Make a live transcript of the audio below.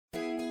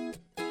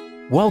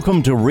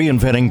Welcome to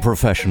Reinventing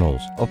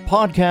Professionals, a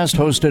podcast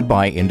hosted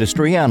by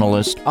industry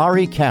analyst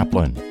Ari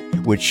Kaplan,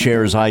 which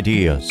shares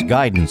ideas,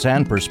 guidance,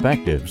 and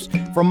perspectives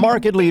from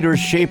market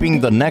leaders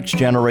shaping the next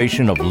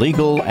generation of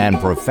legal and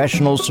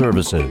professional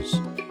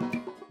services.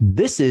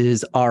 This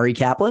is Ari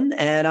Kaplan,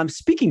 and I'm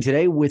speaking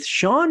today with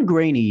Sean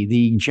Graney,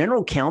 the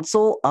General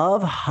Counsel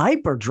of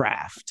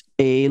Hyperdraft,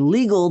 a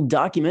legal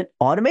document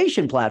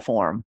automation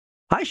platform.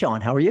 Hi,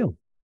 Sean. How are you?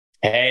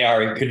 Hey,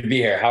 Ari. Good to be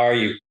here. How are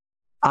you?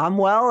 I'm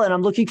well, and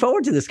I'm looking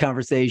forward to this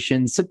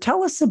conversation. So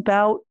tell us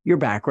about your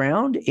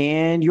background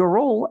and your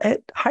role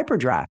at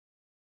Hyperdraft.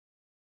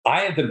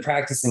 I have been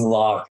practicing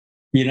law.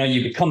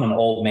 You become an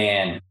old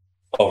man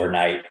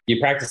overnight.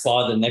 You practice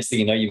law, the next thing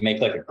you know, you make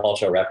like a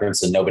cultural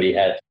reference and nobody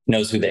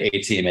knows who the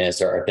A team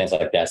is or things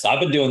like that. So I've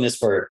been doing this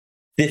for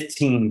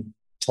 15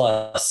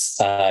 plus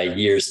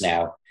years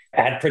now.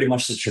 I had pretty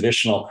much the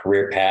traditional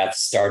career path,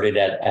 started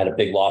at a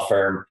big law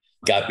firm,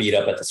 got beat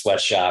up at the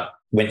sweatshop,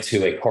 went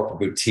to a corporate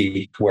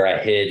boutique where I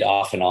hid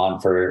off and on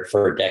for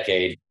a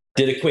decade,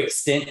 did a quick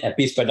stint at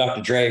Beats by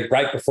Dr. Dre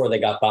right before they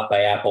got bought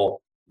by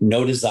Apple.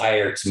 No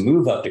desire to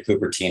move up to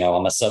Cupertino.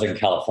 I'm a Southern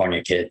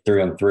California kid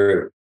through and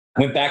through.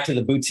 Went back to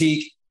the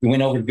boutique,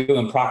 went over to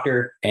Goodwin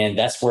Procter, and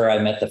that's where I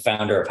met the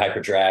founder of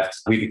Hyperdraft.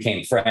 We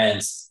became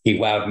friends. He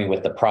wowed me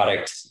with the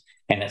product.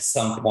 And at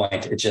some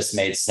point, it just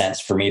made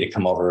sense for me to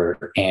come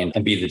over and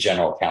be the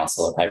general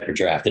counsel of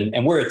Hyperdraft.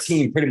 And we're a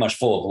team pretty much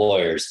full of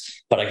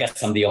lawyers, but I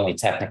guess I'm the only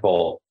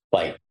technical,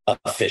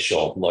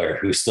 official lawyer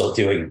who's still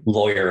doing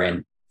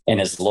lawyering in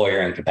his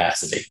lawyering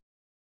capacity.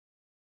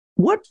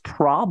 What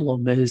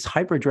problem is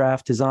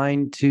Hyperdraft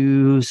designed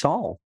to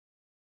solve?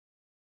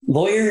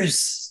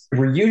 Lawyers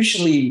were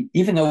usually,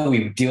 even though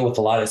we deal with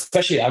a lot of,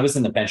 especially I was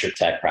in the venture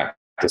tech practice,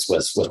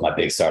 was my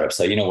big startup.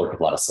 So, work with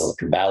a lot of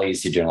Silicon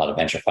Valleys, you're doing a lot of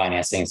venture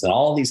financings and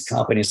all these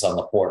companies on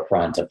the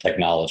forefront of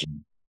technology.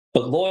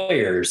 But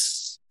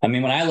lawyers,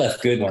 when I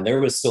left Goodwin, there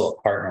was still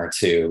a partner or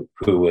two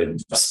who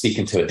would speak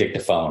into a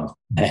dictaphone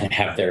and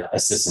have their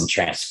assistant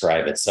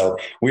transcribe it. So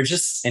we're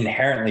just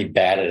inherently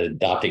bad at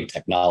adopting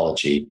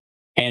technology.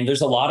 And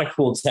there's a lot of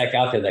cool tech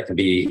out there that can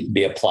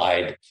be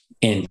applied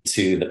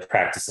into the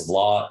practice of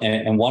law.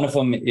 And one of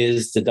them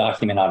is the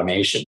document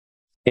automation.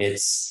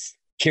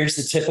 Here's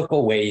the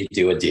typical way you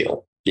do a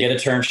deal. You get a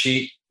term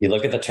sheet, you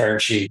look at the term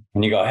sheet,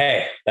 and you go,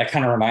 hey, that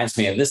kind of reminds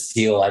me of this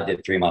deal I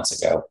did 3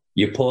 months ago.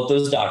 You pull up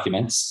those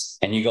documents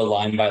and you go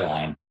line by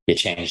line. You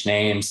change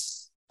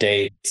names,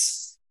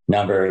 dates,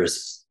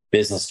 numbers,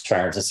 business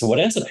terms. And so what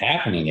ends up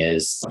happening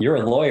is you're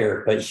a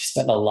lawyer, but you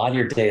spend a lot of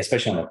your day,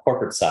 especially on the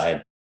corporate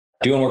side,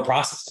 doing word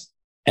processing.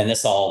 And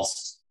this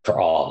solves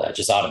for all of that,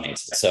 just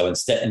automates it. So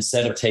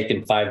instead of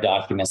taking 5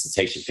 documents, it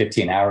takes you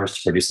 15 hours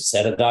to produce a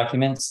set of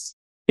documents.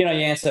 You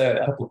answer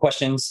a couple of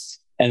questions,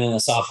 and then the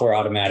software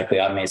automatically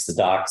automates the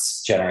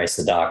docs, generates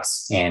the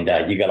docs, and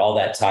you got all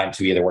that time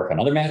to either work on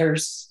other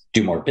matters,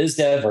 do more biz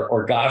dev,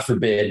 or God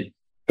forbid,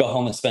 go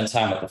home and spend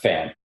time with the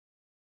fam.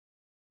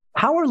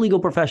 How are legal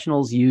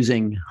professionals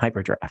using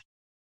Hyperdraft?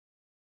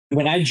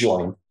 When I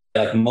joined,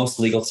 like most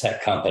legal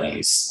tech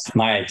companies,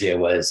 my idea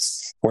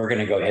was we're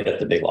going to go hit up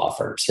the big law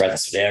firms, right?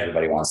 That's what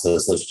everybody wants.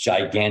 Those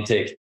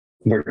gigantic,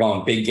 we're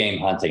going big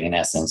game hunting in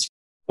essence.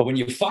 But when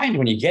you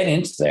get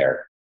into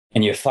there,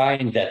 and you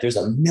find that there's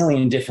a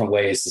million different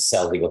ways to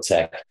sell legal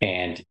tech,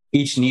 and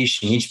each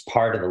niche and each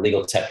part of the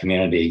legal tech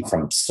community,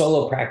 from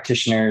solo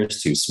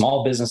practitioners to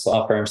small business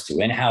law firms to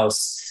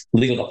in-house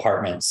legal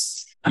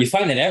departments, you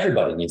find that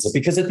everybody needs it.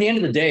 Because at the end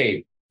of the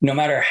day, no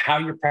matter how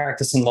you're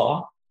practicing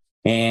law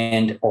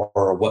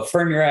or what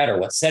firm you're at or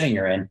what setting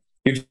you're in,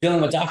 you're dealing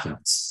with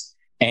documents.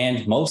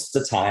 And most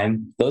of the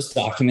time, those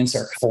documents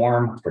are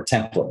form or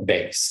template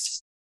based.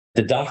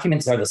 The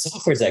documents the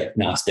software is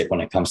agnostic when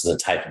it comes to the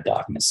type of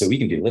documents. So we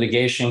can do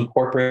litigation,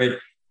 corporate,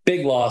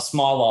 big law,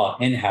 small law,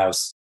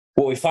 in-house.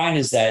 What we find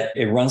is that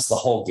it runs the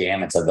whole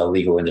gamut of the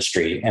legal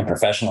industry, and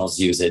professionals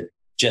use it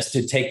just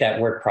to take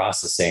that word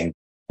processing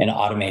and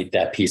automate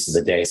that piece of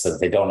the day so that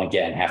they don't,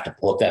 again, have to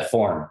pull up that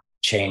form,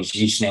 change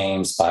each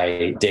names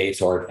by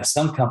dates, or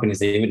some companies,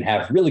 they even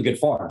have really good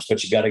forms,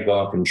 but you got to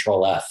go and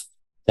Control F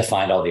to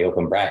find all the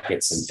open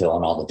brackets and fill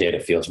in all the data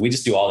fields. We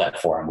just do all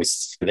that for them.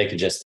 They can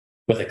just,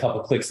 with a couple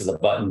of clicks of the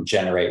button,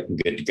 generate and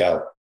good to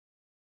go.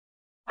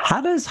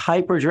 How does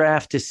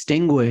Hyperdraft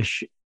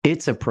distinguish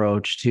its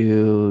approach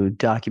to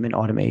document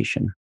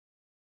automation?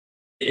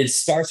 It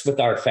starts with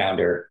our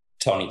founder,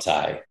 Tony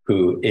Tai,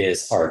 who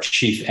is our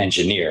chief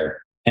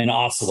engineer and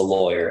also the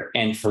lawyer.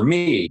 And for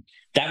me,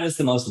 that was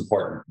the most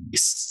important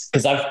piece,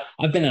 because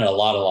I've been in a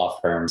lot of law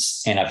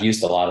firms and I've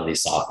used a lot of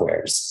these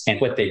softwares. And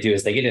what they do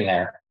is they get in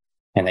there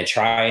and they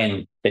try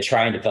and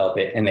develop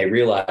it, and they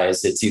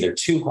realize it's either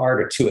too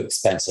hard or too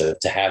expensive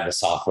to have the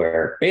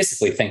software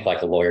basically think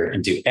like a lawyer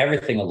and do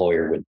everything a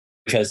lawyer would,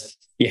 because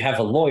you have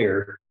a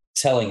lawyer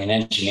telling an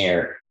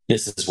engineer,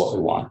 this is what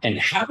we want. And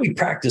how we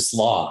practice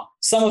law,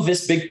 some of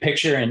this big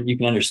picture, and you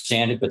can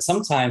understand it, but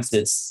sometimes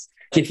it's,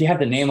 if you have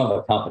the name of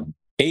a company,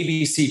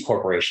 ABC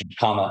Corporation,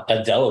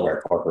 a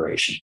Delaware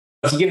corporation,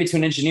 If you give it to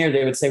an engineer,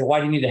 they would say, well, why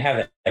do you need to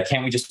have that?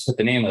 Can't we just put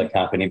the name of the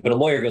company? But a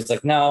lawyer goes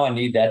like, no, I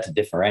need that to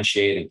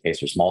differentiate in case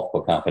there's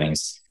multiple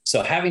companies.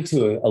 So having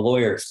a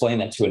lawyer explain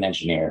that to an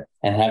engineer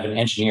and have an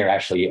engineer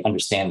actually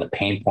understand the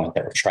pain point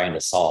that we're trying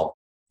to solve,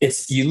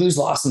 you lose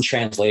lost in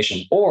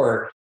translation.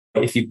 Or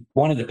if you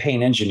wanted to pay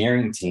an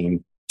engineering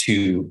team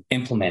to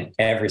implement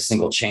every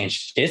single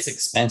change, it's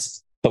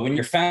expensive. But when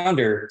your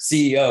founder,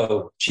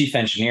 CEO, chief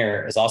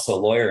engineer is also a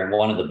lawyer and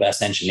one of the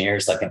best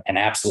engineers, like an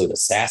absolute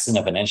assassin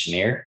of an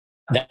engineer,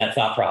 that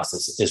thought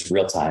process is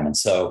real time. And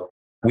so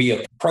we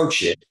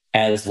approach it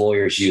as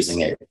lawyers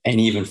using it, and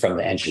even from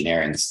the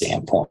engineering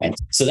standpoint.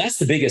 So that's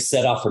the biggest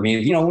set off for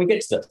me. When we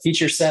get to the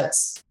feature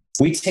sets,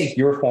 we take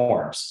your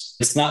forms.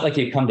 It's not like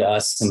you come to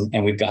us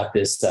and we've got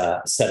this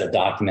set of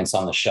documents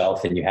on the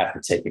shelf and you have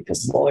to take it,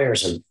 because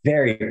lawyers are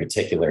very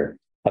particular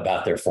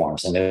about their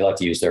forms and they like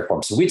to use their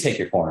forms. So we take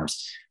your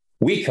forms,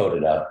 we code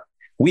it up,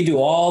 we do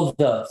all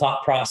the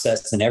thought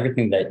process and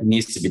everything that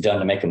needs to be done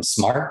to make them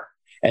smart.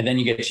 And then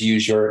you get to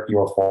use your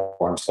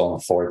forms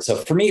going forward. So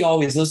for me,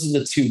 always, those are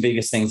the two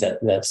biggest things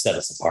that set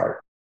us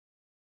apart.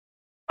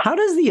 How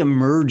does the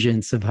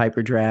emergence of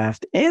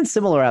Hyperdraft and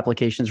similar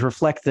applications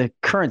reflect the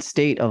current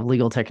state of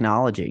legal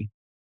technology?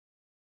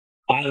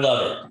 I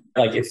love it.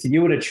 Like if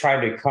you would have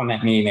tried to come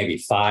at me maybe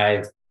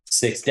 5,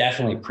 6,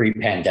 definitely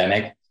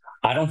pre-pandemic,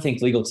 I don't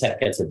think legal tech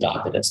gets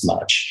adopted as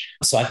much.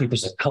 So I think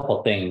there's a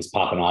couple things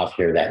popping off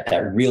here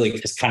that really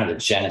is kind of the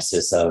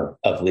genesis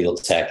of legal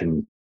tech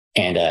and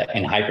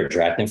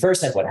Hyperdraft. And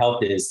first, what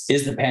helped is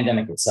the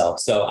pandemic itself.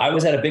 So I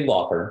was at a big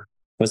law firm.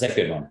 It was a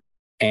good one.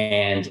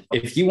 And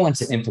if you want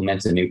to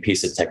implement a new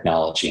piece of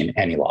technology in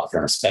any law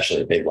firm,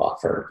 especially a big law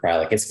firm, right?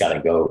 Like it's got to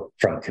go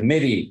from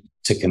committee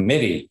to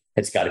committee.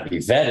 It's got to be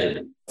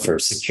vetted for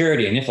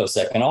security and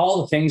InfoSec and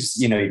all the things,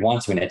 you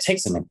want to, and it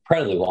takes an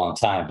incredibly long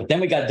time. But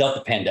then we got dealt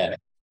the pandemic.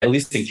 At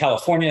least in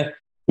California,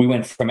 we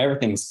went from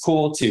everything's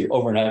cool to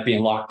overnight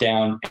being locked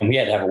down, and we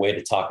had to have a way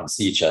to talk and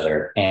see each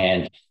other.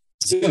 And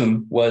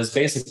Zoom was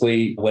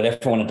basically what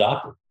everyone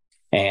adopted.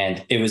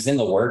 And it was in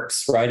the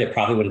works, right? It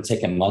probably would have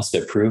taken months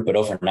to approve, but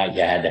overnight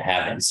you had to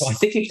have it. And so I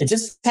think it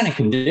just kind of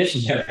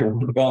conditioned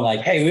everyone going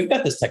like, hey, we've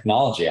got this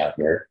technology out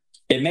here.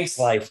 It makes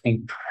life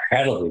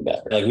incredibly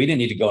better. Like we didn't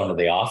need to go into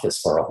the office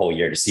for a whole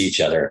year to see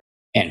each other,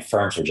 and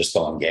firms were just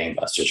going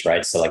gangbusters,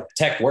 right? So like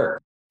tech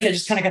worked. I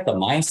just kind of got the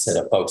mindset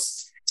of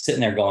folks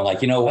sitting there going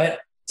like, you know what?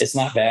 It's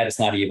not bad. It's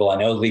not evil. I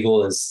know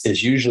legal is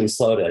usually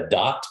slow to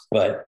adopt,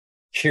 but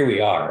here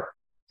we are.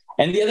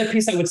 And the other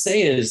piece I would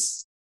say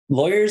is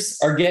lawyers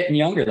are getting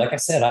younger. Like I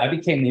said, I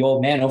became the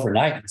old man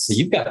overnight. So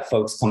you've got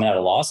folks coming out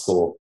of law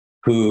school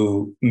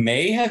who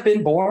may have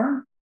been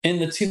born in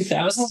the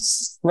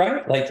 2000s,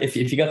 right? Like if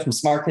you got some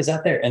smart kids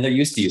out there and they're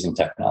used to using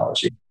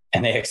technology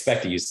and they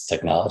expect to use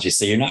technology.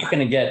 So you're not going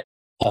to get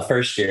a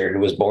first year who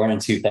was born in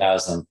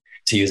 2000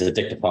 to use a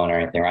dictaphone or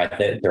anything,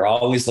 right? They're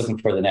always looking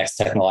for the next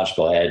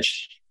technological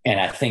edge. And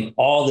I think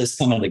all this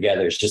coming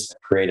together has just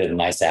created a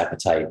nice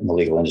appetite in the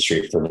legal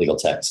industry for legal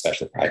tech,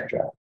 especially for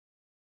Hyperdraft.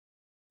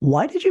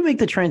 Why did you make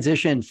the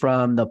transition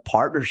from the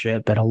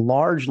partnership at a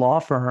large law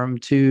firm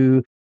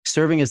to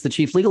serving as the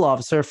chief legal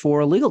officer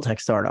for a legal tech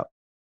startup?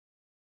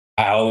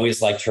 I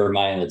always like to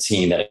remind the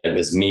team that it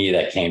was me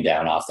that came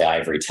down off the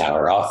ivory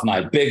tower, off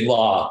my big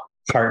law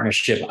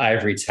partnership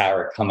ivory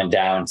tower, coming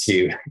down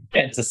to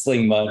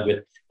sling mud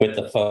with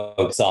the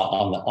folks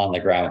on the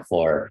ground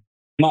floor.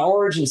 My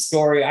origin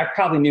story, I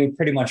probably knew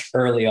pretty much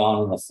early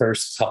on in the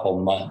first couple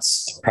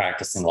months of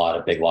practicing law at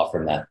a big law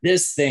firm that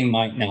this thing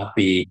might not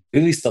be,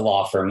 at least the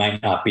law firm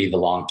might not be the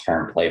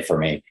long-term play for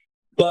me.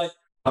 But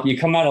you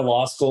come out of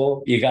law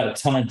school, you got a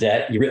ton of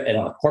debt, and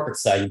on the corporate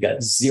side, you've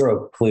got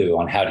zero clue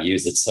on how to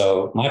use it.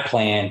 So my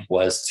plan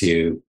was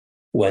to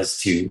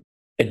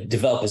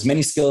develop as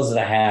many skills as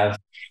I have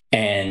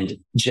and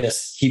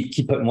just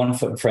keep putting one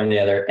foot in front of the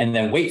other and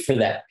then wait for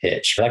that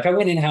pitch. Like I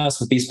went in-house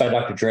with Beats by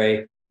Dr.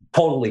 Dre,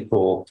 totally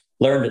cool,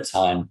 learned a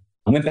ton.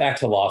 I went back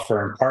to law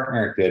firm,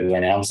 partner at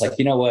Goodwin, and I was like,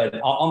 you know what?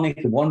 I'll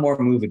make one more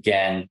move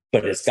again,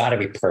 but it's got to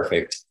be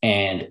perfect.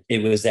 And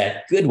it was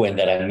at Goodwin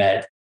that I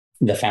met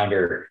the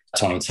founder,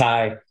 Tony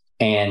Tai.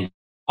 And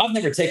I've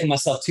never taken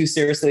myself too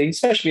seriously,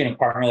 especially being a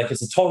partner. Like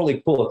it's a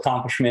totally cool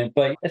accomplishment.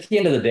 But at the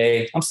end of the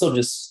day, I'm still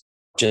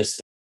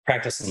just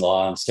practicing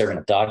law and serving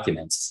up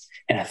documents.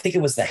 And I think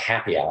it was the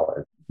happy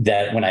hour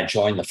that when I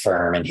joined the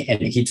firm and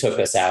he took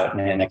us out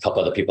and a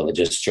couple other people that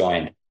just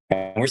joined.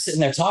 And we're sitting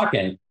there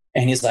talking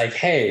and he's like,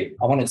 hey,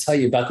 I want to tell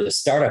you about this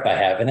startup I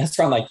have. And that's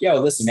where I'm like,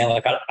 yo, listen, man,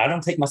 like I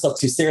don't take myself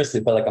too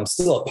seriously, but like I'm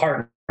still a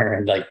partner.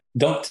 And like,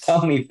 don't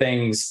tell me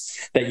things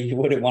that you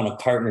wouldn't want a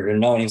partner to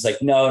know. And he's like,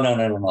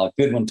 no.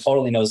 Goodwin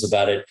totally knows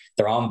about it.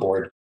 They're on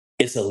board.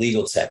 It's a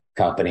legal tech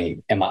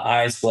company. And my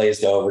eyes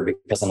glazed over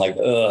because I'm like,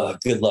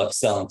 good luck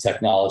selling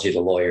technology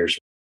to lawyers.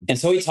 And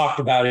so he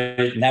talked about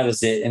it and that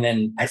was it. And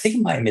then I think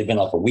it might have been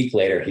like a week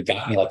later, he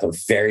got me like a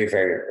very,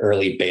 very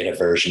early beta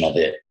version of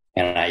it.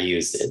 And I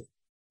used it.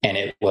 And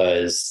it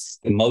was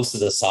most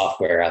of the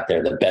software out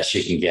there, the best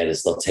you can get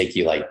is they'll take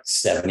you like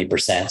 70%,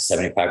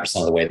 75%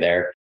 of the way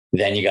there.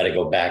 Then you got to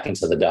go back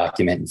into the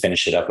document and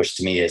finish it up, which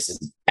to me is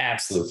an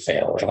absolute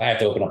fail. If I have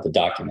to open up the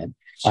document,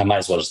 I might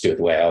as well just do it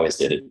the way I always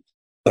did it.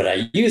 But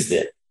I used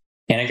it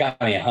and it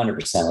got me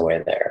 100% of the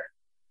way there.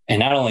 And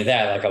not only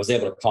that, like I was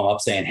able to come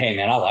up saying, hey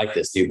man, I like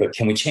this dude, but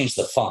can we change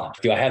the font?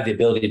 Do I have the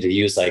ability to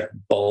use like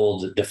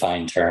bold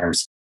defined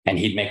terms? And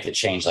he'd make the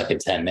change like in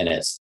 10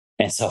 minutes.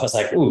 And so I was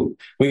like, ooh,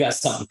 we got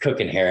something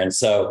cooking here. And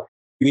so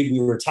we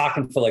were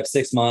talking for like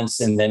 6 months.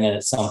 And then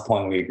at some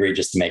point we agreed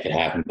just to make it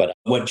happen. But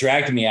what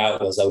dragged me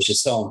out was I was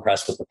just so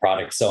impressed with the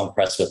product, so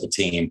impressed with the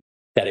team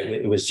that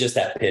it was just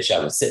that pitch. I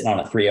was sitting on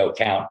a 3-0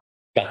 count,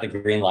 got the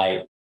green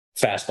light,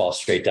 fastball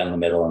straight down the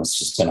middle. And it's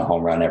just been a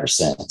home run ever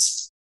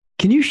since.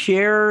 Can you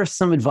share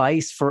some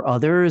advice for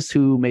others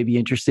who may be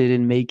interested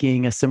in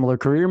making a similar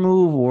career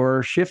move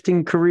or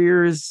shifting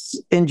careers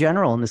in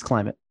general in this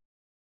climate?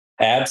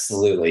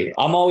 Absolutely.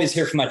 I'm always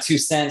here for my 2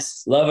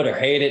 cents, love it or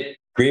hate it,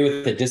 agree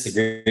with it,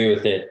 disagree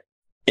with it.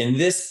 In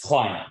this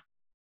climate,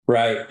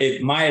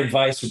 right, my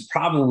advice would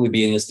probably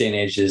be in this day and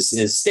age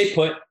is stay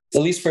put,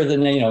 at least for the,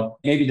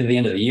 maybe to the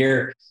end of the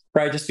year,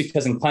 right? Just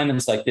because in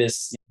climates like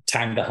this,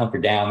 time to hunker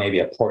down, maybe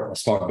a port in the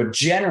storm. But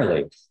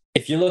generally,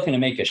 if you're looking to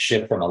make a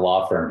shift from a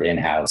law firm to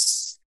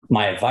in-house,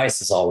 my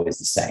advice is always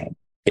the same,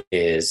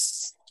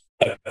 is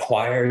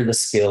acquire the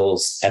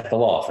skills at the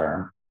law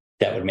firm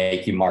that would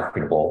make you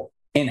marketable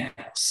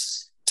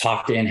in-house.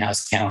 Talk to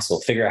in-house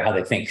counsel, figure out how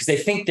they think, because they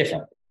think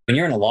differently. When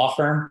you're in a law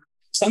firm,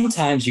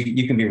 sometimes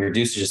you can be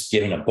reduced to just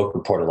giving a book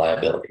report of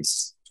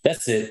liabilities.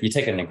 That's it. You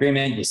take an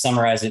agreement, you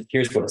summarize it.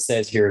 Here's what it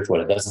says, here's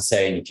what it doesn't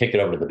say, and you kick it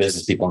over to the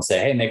business people and say,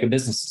 hey, make a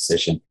business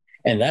decision.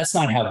 And that's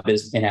not how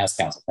in-house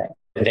counsel think.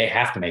 They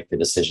have to make the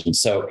decision.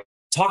 So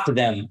talk to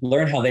them,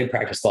 learn how they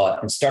practice law,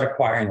 and start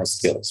acquiring those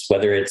skills,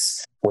 whether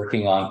it's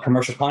working on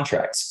commercial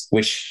contracts,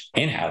 which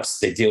in-house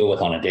they deal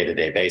with on a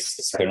day-to-day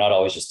basis. They're not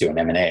always just doing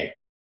M&A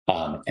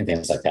and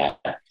things like that.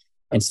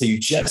 And so you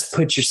just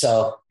put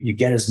yourself, you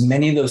get as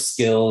many of those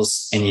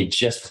skills and you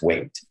just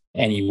wait.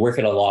 And you work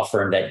at a law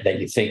firm that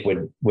you think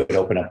would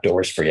open up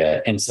doors for you.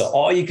 And so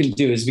all you can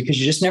do is, because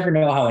you just never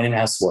know how an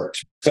in-house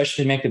works,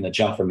 especially making the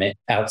jump from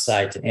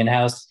outside to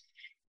in-house,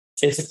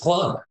 it's a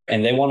club.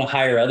 And they want to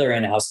hire other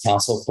in-house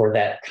counsel for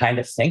that kind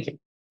of thinking,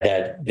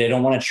 that they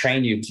don't want to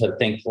train you to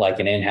think like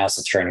an in-house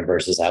attorney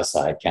versus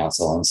outside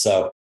counsel. And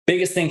so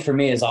biggest thing for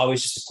me is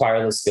always just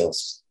acquire those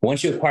skills.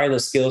 Once you acquire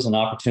those skills, an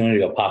opportunity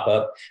will pop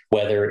up,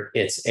 whether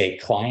it's a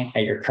client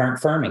at your current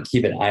firm, and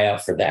keep an eye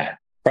out for that.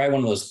 Probably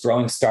one of those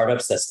growing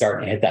startups that's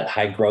starting to hit that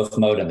high growth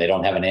mode and they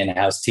don't have an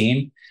in-house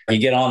team. You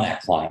get on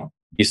that client.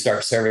 You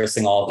start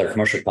servicing all of their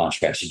commercial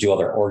contracts. You do all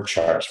their org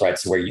charts, right?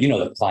 So where you know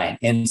the client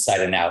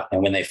inside and out.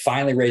 And when they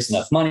finally raise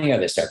enough money or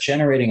they start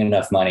generating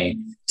enough money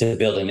to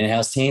build an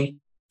in-house team,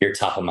 you're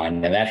top of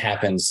mind. And that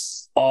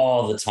happens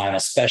all the time,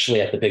 especially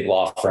at the big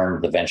law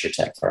firm, the venture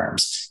tech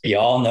firms. You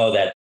all know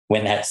that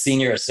when that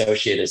senior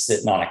associate is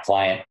sitting on a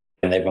client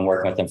and they've been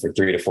working with them for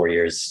 3 to 4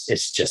 years,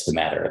 it's just a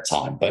matter of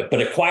time. But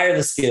acquire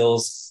the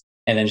skills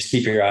and then just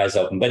keep your eyes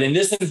open. But in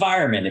this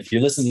environment, if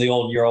you listen to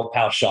your old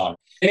pal, Sean,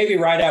 maybe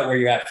ride out where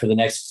you're at for the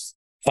next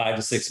 5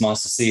 to 6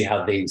 months to see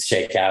how things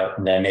shake out.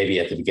 And then maybe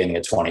at the beginning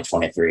of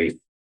 2023,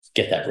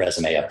 get that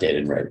resume updated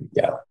and ready to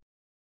go.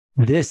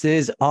 This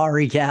is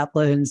Ari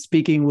Kaplan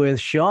speaking with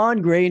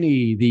Sean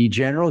Graney, the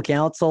General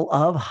Counsel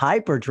of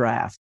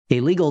Hyperdraft, a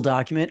legal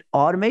document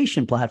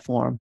automation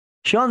platform.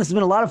 Sean, this has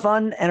been a lot of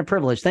fun and a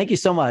privilege. Thank you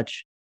so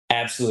much.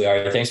 Absolutely,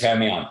 Ari. Thanks for having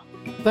me on.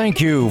 Thank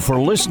you for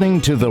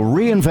listening to the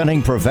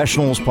Reinventing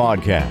Professionals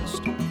podcast.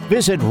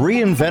 Visit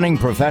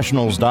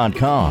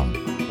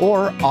reinventingprofessionals.com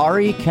or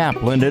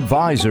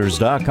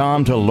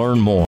arikaplanadvisors.com to learn more.